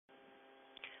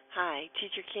Hi,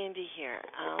 Teacher Candy here.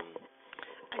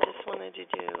 I just wanted to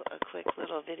do a quick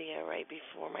little video right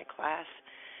before my class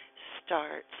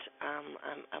starts.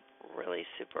 I'm up really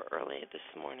super early this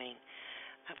morning.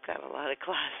 I've got a lot of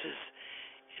classes,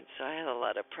 and so I had a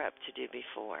lot of prep to do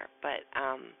before. But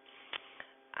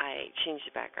I changed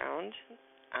the background,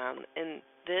 and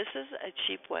this is a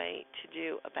cheap way to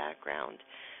do a background.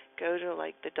 Go to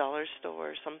like the dollar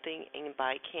store or something and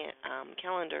buy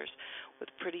calendars with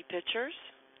pretty pictures,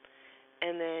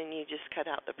 and then you just cut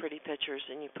out the pretty pictures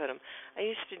and you put them. I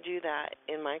used to do that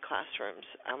in my classrooms.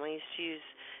 I used to use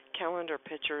calendar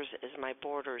pictures as my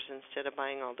borders instead of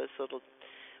buying all those little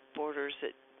borders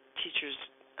that teachers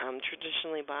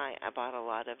traditionally buy. I bought a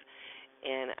lot of,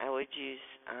 and I would use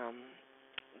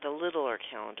the littler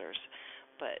calendars,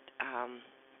 but I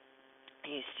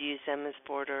used to use them as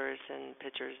borders and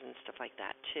pictures and stuff like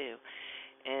that too,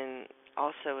 and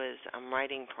also as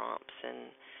writing prompts and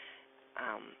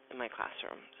in my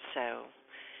classroom. So,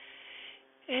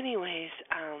 anyways,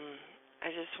 I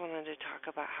just wanted to talk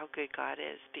about how good God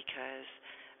is because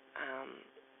um,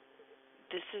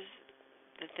 this is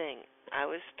the thing. I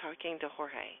was talking to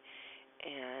Jorge,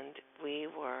 and we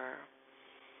were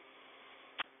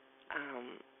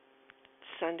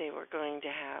Sunday. We're going to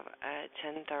have a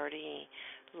 10:30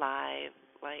 live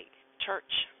like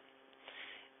church,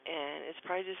 and it's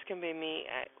probably just gonna be me.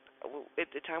 At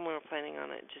the time we were planning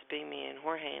on it just being me and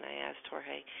Jorge, and I asked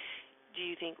Jorge, do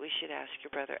you think we should ask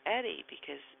your brother Eddie?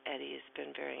 Because Eddie has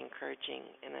been very encouraging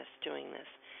in us doing this.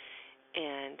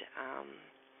 And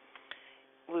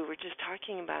we were just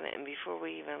talking about it, and before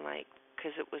we even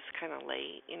because it was kind of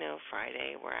late,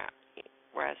 Friday, we're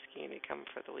asking you to come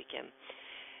for the weekend,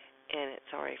 and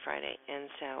it's already Friday. And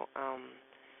so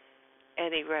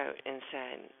Eddie wrote and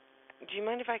said, do you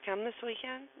mind if I come this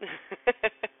weekend?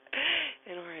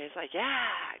 And Jorge's like,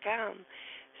 yeah, come.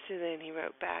 So then he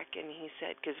wrote back and he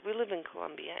said, because we live in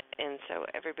Columbia, and so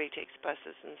everybody takes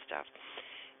buses and stuff.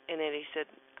 And then he said,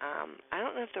 I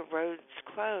don't know if the road's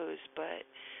closed, but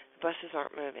the buses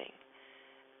aren't moving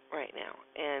right now.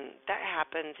 And that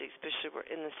happens, especially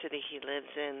in the city he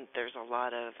lives in. There's a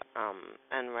lot of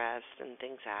unrest and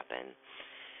things happen.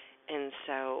 And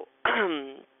so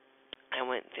I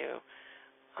went through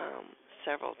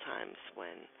several times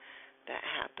when that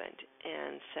happened.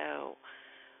 And so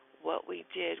what we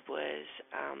did was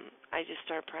I just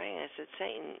started praying. I said,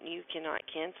 Satan, you cannot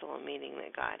cancel a meeting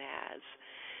that God has.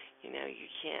 You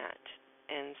can't.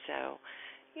 And so,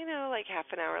 like half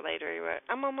an hour later, he wrote,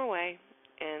 I'm on my way.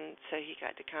 And so he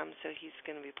got to come, so he's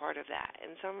going to be part of that.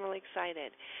 And so I'm really excited.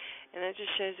 And that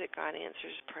just shows that God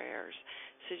answers prayers.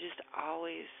 So just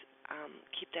always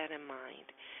keep that in mind,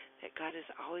 that God is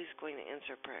always going to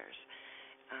answer prayers.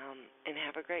 And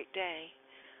have a great day.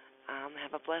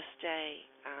 Have a blessed day.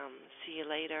 See you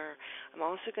later. I'm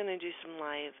also going to do some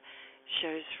live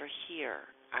shows for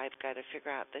here. I've got to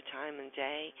figure out the time and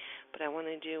day, but I want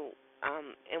to do,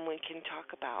 and we can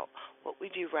talk about what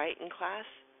we do right in class,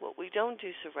 what we don't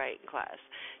do so right in class,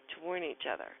 to warn each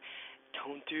other.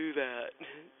 Don't do that.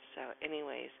 So,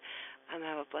 anyways,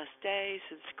 have a blessed day.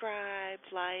 Subscribe,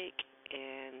 like,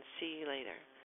 and see you later.